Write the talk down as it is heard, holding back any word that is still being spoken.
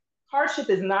Hardship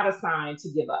is not a sign to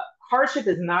give up. Hardship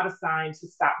is not a sign to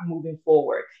stop moving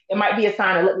forward. It might be a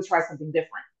sign of let me try something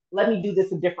different. Let me do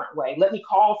this a different way. Let me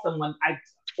call someone.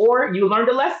 Or you learned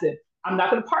a lesson. I'm not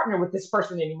going to partner with this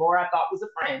person anymore. I thought was a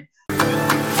friend.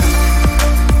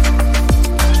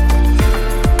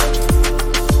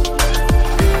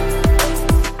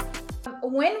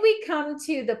 When we come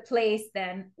to the place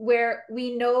then where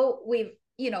we know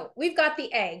we've got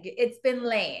the egg, it's been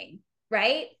laying,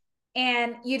 right?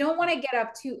 And you don't want to get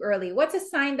up too early. What's a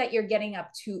sign that you're getting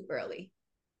up too early?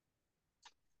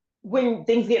 When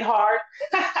things get hard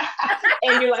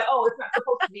and you're like, oh, it's not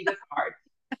supposed to be this hard.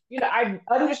 I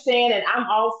understand and I'm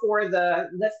all for the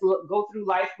go through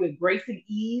life with grace and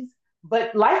ease,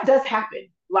 but life does happen.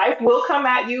 Life will come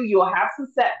at you. You'll have some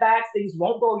setbacks. Things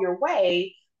won't go your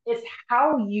way. It's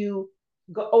how you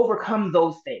overcome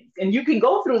those things. And you can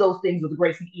go through those things with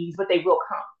grace and ease, but they will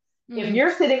come. If Mm.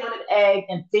 you're sitting on an egg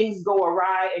and things go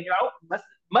awry and you're, oh,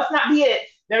 must not be it,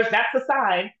 that's a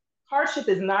sign. Hardship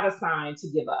is not a sign to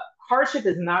give up. Hardship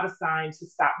is not a sign to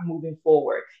stop moving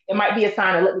forward. It might be a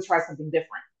sign of let me try something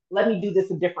different. Let me do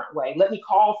this a different way. Let me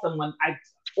call someone.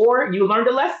 Or you learned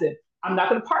a lesson. I'm not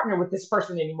going to partner with this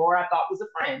person anymore. I thought was a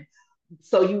friend.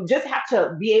 So you just have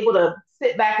to be able to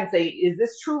sit back and say, is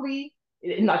this truly,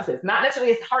 like I said, it's not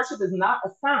necessarily, hardship is not a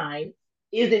sign.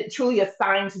 Is it truly a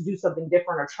sign to do something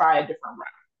different or try a different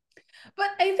route? But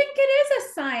I think it is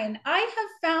a sign. I have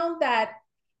found that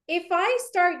if I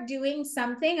start doing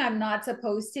something I'm not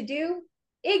supposed to do,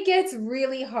 it gets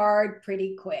really hard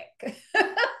pretty quick.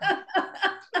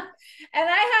 And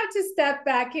I have to step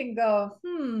back and go,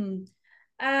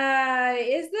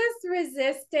 is this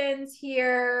resistance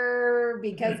here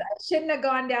because I shouldn't have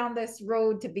gone down this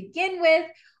road to begin with?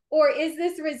 Or is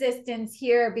this resistance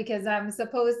here because I'm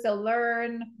supposed to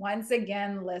learn? Once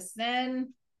again,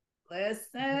 listen,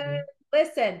 listen,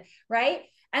 listen, right?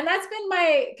 And that's been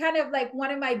my kind of like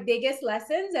one of my biggest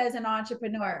lessons as an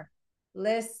entrepreneur.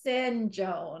 Listen,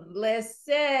 Joan,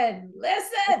 listen,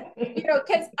 listen,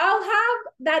 because I'll have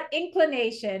that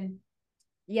inclination.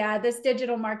 Yeah, this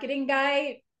digital marketing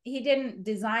guy, he didn't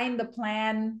design the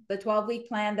plan, the 12-week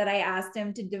plan that I asked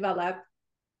him to develop.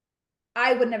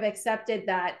 I wouldn't have accepted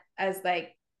that as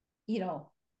like,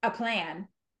 a plan.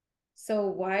 So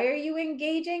why are you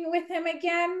engaging with him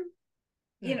again?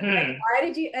 Like, why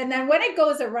did you? And then when it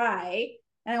goes awry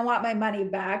and I want my money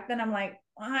back, then I'm like,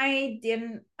 why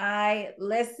didn't I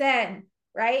listen?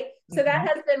 Right. So that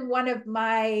has been one of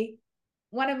my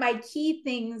key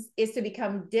things is to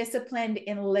become disciplined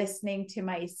in listening to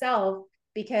myself,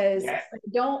 because Yes. I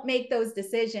don't make those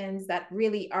decisions that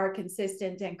really are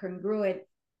consistent and congruent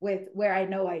with where I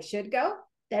know I should go,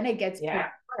 then it gets Yeah.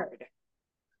 pretty hard.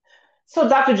 So,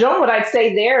 Dr. Joan, what I'd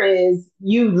say there is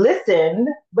you listened,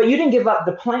 but you didn't give up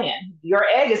the plan. Your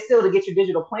egg is still to get your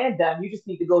digital plan done. You just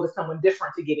need to go to someone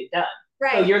different to get it done. So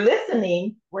Right. you're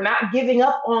listening. We're not giving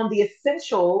up on the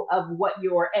essential of what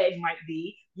your egg might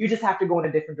be. You just have to go in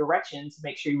a different direction to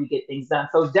make sure we get things done.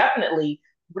 So definitely,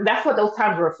 that's what those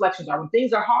times of reflections are. When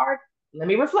things are hard, let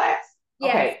me reflect.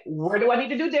 Yes. Okay, where do I need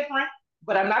to do different?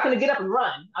 But I'm not going to get up and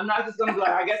run. I'm not just going to be like,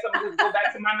 I guess I'm going to go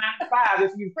back to my 9 to 5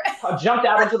 if you jumped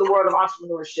out into the world of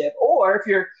entrepreneurship. Or if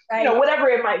you're, Right. whatever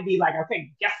it might be, like,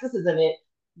 okay, guess this isn't it.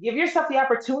 Give yourself the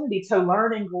opportunity to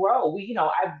learn and grow.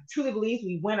 I truly believe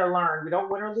we win or learn. We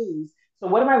don't win or lose. So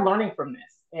what am I learning from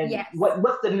this? And Yes.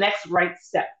 what's the next right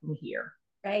step from here?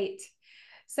 Right.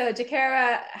 So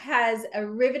Jecara has a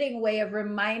riveting way of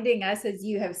reminding us, as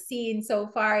you have seen so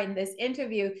far in this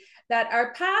interview, that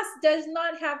our past does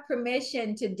not have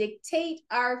permission to dictate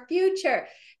our future.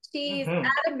 She's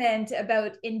adamant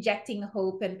about injecting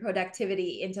hope and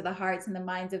productivity into the hearts and the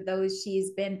minds of those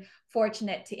she's been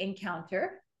fortunate to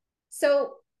encounter.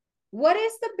 So, what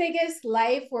is the biggest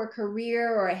life or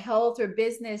career or health or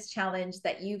business challenge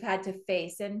that you've had to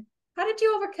face? And how did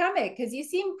you overcome it? Because you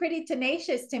seem pretty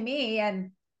tenacious to me.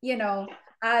 And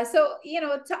talk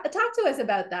to us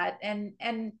about that,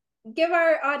 and give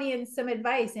our audience some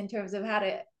advice in terms of how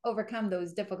to overcome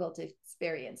those difficult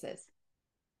experiences.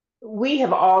 We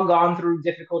have all gone through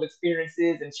difficult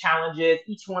experiences and challenges.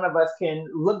 Each one of us can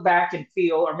look back and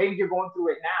feel, or maybe you're going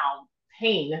through it now,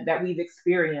 pain that we've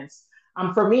experienced.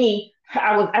 For me,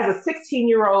 I was as a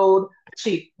 16-year-old.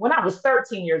 When I was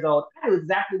 13 years old, I knew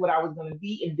exactly what I was going to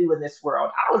be and do in this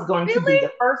world. I was going to be Really?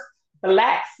 the first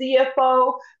Black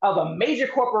CFO of a major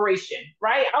corporation,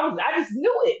 right? I just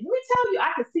knew it. Let me tell you,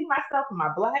 I could see myself in my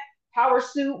black power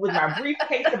suit with my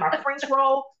briefcase and my French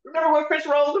roll. Remember when French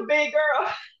rolls were big, girl?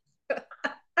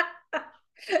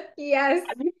 Yes.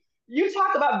 You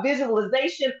talk about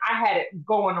visualization. I had it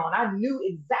going on. I knew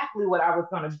exactly what I was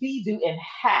going to be, do, and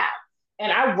have.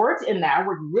 And I worked in that. I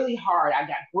worked really hard. I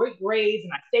got great grades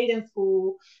and I stayed in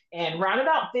school. And round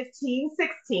about 15,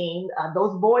 16,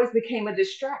 those boys became a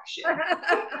distraction.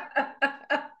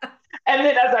 And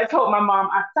then, as I told my mom,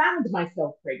 I found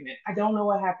myself pregnant. I don't know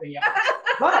what happened, y'all.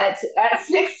 But at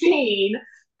 16,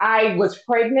 I was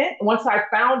pregnant. Once I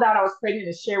found out I was pregnant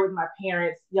and shared with my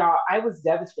parents, y'all, I was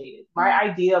devastated. My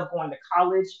idea of going to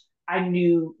college, I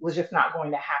knew was just not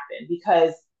going to happen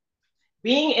because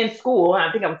being in school, and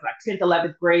I think I was like 10th,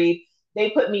 11th grade,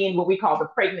 they put me in what we call the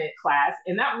pregnant class.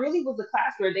 And that really was the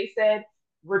class where they said,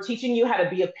 we're teaching you how to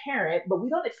be a parent, but we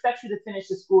don't expect you to finish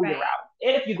the school year out.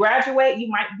 And if you graduate, you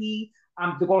might be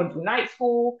going through night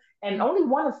school, and only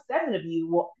one of 7 of you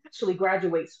will actually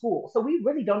graduate school. So we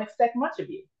really don't expect much of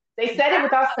you. They said it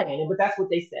without saying it, but that's what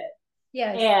they said.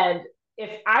 Yes. And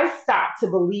if I stopped to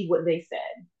believe what they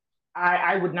said,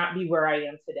 I would not be where I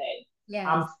am today.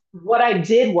 Yes. What I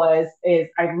did is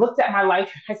I looked at my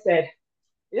life and I said,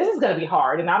 this is going to be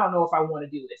hard, and I don't know if I want to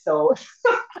do it. So,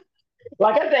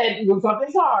 like I said, when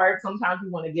something's hard, sometimes we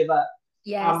want to give up.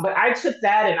 Yes. But I took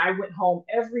that and I went home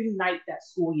every night that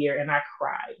school year and I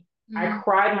cried. I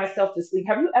cried myself to sleep.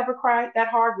 Have you ever cried that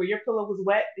hard where your pillow was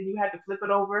wet and you had to flip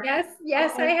it over? Yes,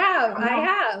 yes, okay. I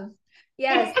have.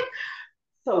 Yes.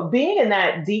 So being in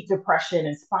that deep depression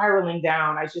and spiraling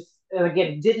down, I just,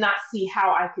 again, did not see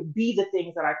how I could be the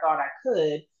things that I thought I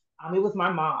could. It was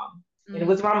my mom. And it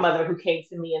was my mother who came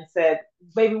to me and said,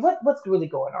 baby, what's really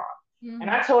going on?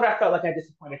 And I told her I felt like I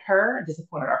disappointed her,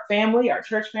 disappointed our family, our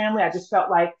church family. I just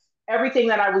felt like everything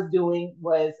that I was doing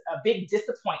was a big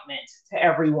disappointment to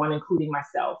everyone, including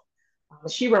myself.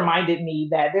 She reminded me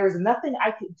that there was nothing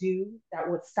I could do that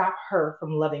would stop her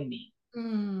from loving me.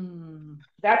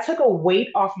 That took a weight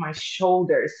off my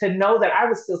shoulders to know that I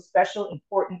was still special,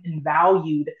 important, and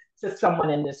valued to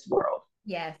someone in this world.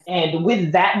 Yes. And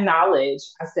with that knowledge,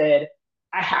 I said,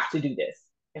 I have to do this.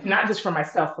 If not just for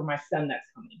myself, for my son that's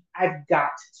coming. I've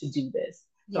got to do this.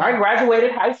 So I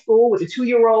graduated high school with a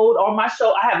 2-year-old on my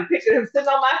shoulder. I have a picture of him sitting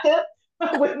on my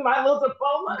hip with my little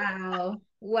diploma. Wow.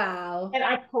 Wow. And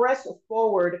I pressed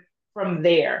forward from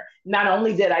there. Not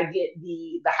only did I get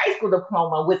the high school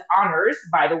diploma with honors,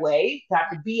 by the way, got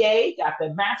the BA, got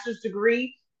the master's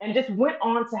degree, and just went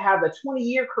on to have a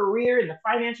 20-year career in the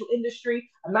financial industry.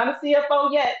 I'm not a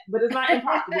CFO yet, but it's not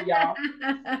impossible, y'all.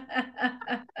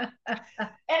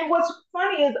 And what's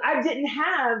funny is I didn't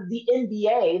have the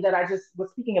MBA that I just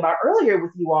was speaking about earlier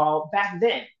with you all back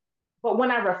then. But when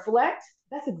I reflect,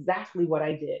 that's exactly what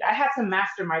I did. I had to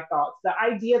master my thoughts. The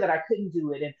idea that I couldn't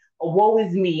do it and woe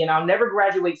is me and I'll never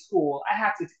graduate school. I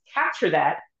had to capture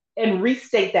that and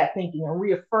restate that thinking and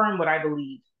reaffirm what I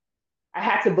believed. I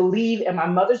had to believe in my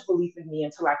mother's belief in me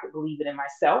until I could believe it in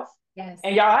myself. Yes.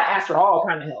 And y'all, I asked for all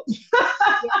kind of help.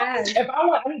 Yes. If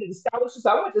I needed a scholarship,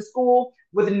 I went to school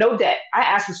with no debt. I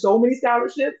asked for so many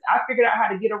scholarships. I figured out how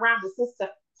to get around the system.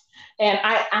 And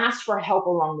I asked for help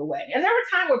along the way. And there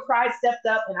were times where pride stepped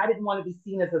up and I didn't want to be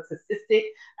seen as a statistic,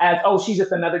 as, oh, she's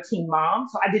just another teen mom.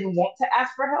 So I didn't want to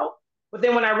ask for help. But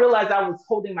then when I realized I was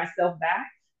holding myself back,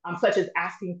 such as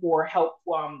asking for help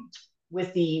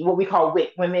with the what we call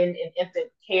WIC, Women in Infant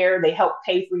Care, they help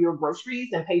pay for your groceries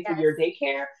and pay for your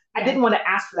daycare. I didn't want to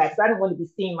ask for that because I didn't want to be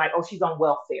seen like, oh, she's on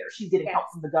welfare. She's getting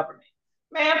help from the government.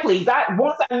 Man, please.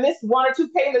 Once I missed 1 or 2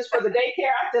 payments for the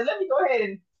daycare, I said, let me go ahead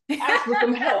and ask for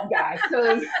some help, guys.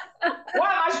 Because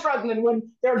why am I struggling when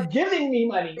they're giving me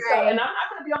money? So, and I'm not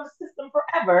going to be on the system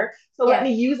forever. So let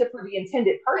me use it for the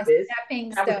intended purpose.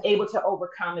 And I was able to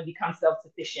overcome and become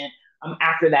self-sufficient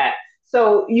after that.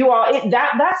 So you all,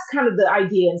 that's kind of the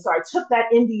idea. And so I took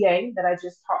that MBA that I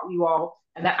just taught you all,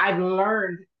 and that I've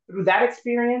learned through that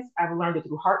experience. I've learned it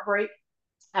through heartbreak.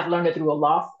 I've learned it through a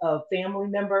loss of family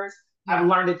members. I've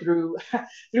learned it through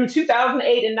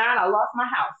 2008 and 9. I lost my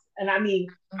house. And I mean,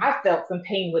 I felt some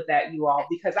pain with that, you all,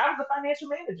 because I was a financial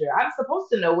manager. I was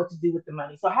supposed to know what to do with the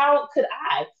money. So how could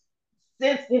I,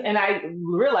 and I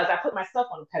realized I put myself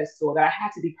on a pedestal that I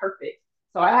had to be perfect.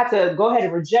 So I had to go ahead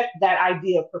and reject that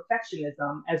idea of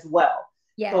perfectionism as well.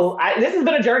 Yes. So this has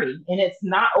been a journey and it's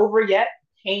not over yet.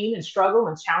 Pain and struggle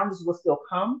and challenges will still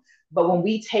come. But when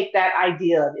we take that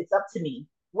idea of it's up to me,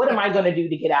 what am I going to do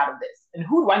to get out of this? And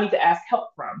who do I need to ask help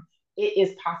from? It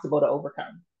is possible to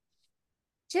overcome.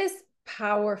 Just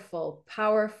powerful,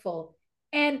 powerful.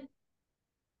 And,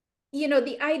 you know,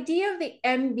 the idea of the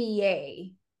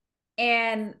MBA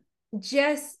and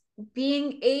just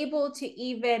being able to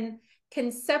even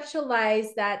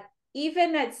conceptualize that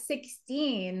even at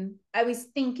 16, I was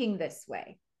thinking this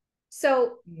way.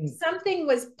 So something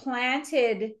was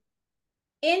planted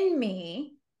in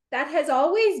me that has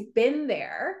always been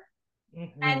there,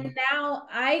 And Mm-hmm. now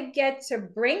I get to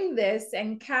bring this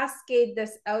and cascade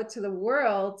this out to the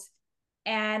world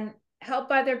and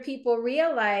help other people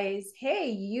realize, hey,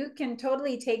 you can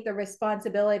totally take the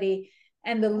responsibility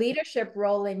and the leadership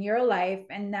role in your life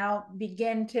and now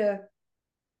begin to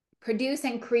produce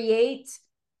and create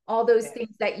all those Yes.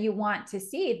 things that you want to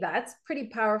see. That's pretty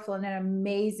powerful and an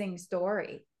amazing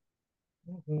story.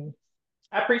 Mm-hmm.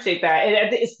 I appreciate that.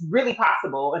 It's really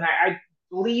possible. And I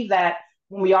believe that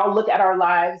when we all look at our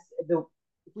lives, if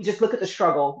we just look at the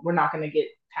struggle, we're not going to get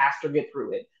past or get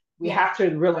through it. We Yeah. have to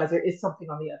realize there is something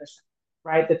on the other side,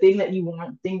 right? The thing that you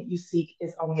want, the thing that you seek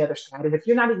is on the other side. And if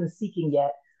you're not even seeking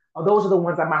yet, those are the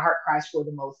ones that my heart cries for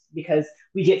the most because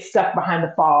we get stuck behind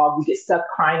the fog. We get stuck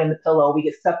crying in the pillow. We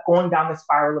get stuck going down the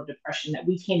spiral of depression that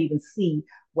we can't even see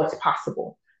what's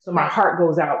possible. So my Right. heart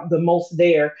goes out the most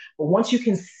there, but once you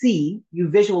can see, you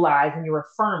visualize and you're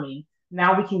affirming,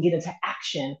 now we can get into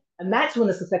action. And that's when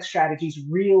the success strategies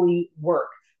really work.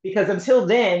 Because until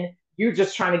then, you're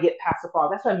just trying to get past the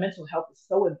fog. That's why mental health is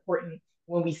so important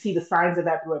when we see the signs of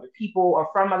that through other people or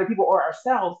from other people or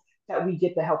ourselves, that we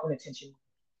get the help and attention.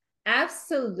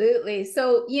 Absolutely.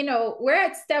 So, we're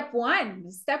at step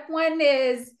one. Step one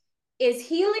is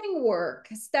healing work.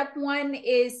 Step one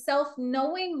is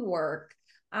self-knowing work.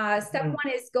 Step Mm-hmm.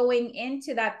 one is going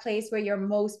into that place where you're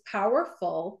most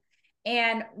powerful.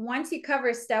 And once you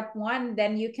cover step one,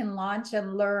 then you can launch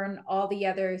and learn all the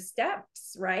other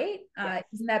steps, right? Yes,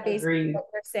 Isn't that basically agreed. what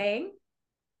we're saying?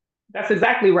 That's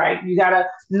exactly right. You gotta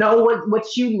know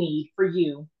what you need for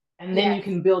you, and then you Yes.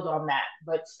 can build on that.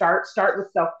 But start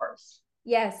with self first.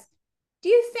 Yes. Do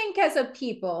you think as a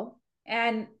people,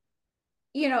 and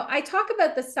I talk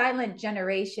about the silent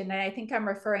generation, and I think I'm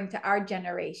referring to our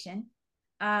generation.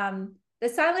 The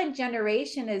silent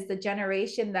generation is the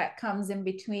generation that comes in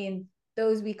between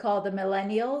those we call the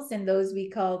millennials and those we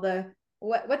call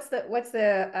what's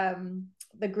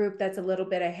the group that's a little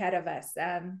bit ahead of us?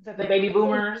 That the baby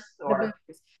boomers The or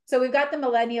boomers. So we've got the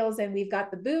millennials and we've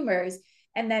got the boomers,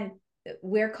 and then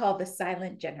we're called the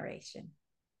silent generation,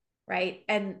 right?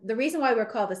 And the reason why we're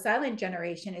called the silent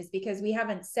generation is because we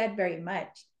haven't said very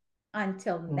much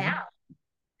until now,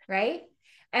 mm-hmm. right?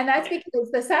 And that's Yes.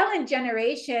 because the silent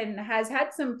generation has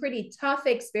had some pretty tough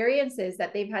experiences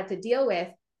that they've had to deal with.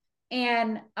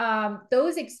 And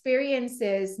those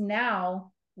experiences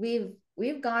now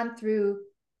we've gone through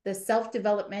the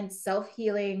self-development,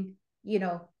 self-healing,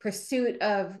 pursuit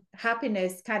of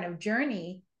happiness kind of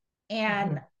journey. And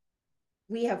Mm-hmm.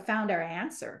 we have found our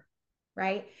answer,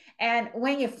 right? And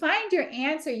when you find your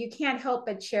answer, you can't help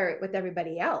but share it with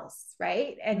everybody else,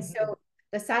 right? And Mm-hmm. so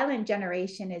the silent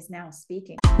generation is now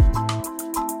speaking.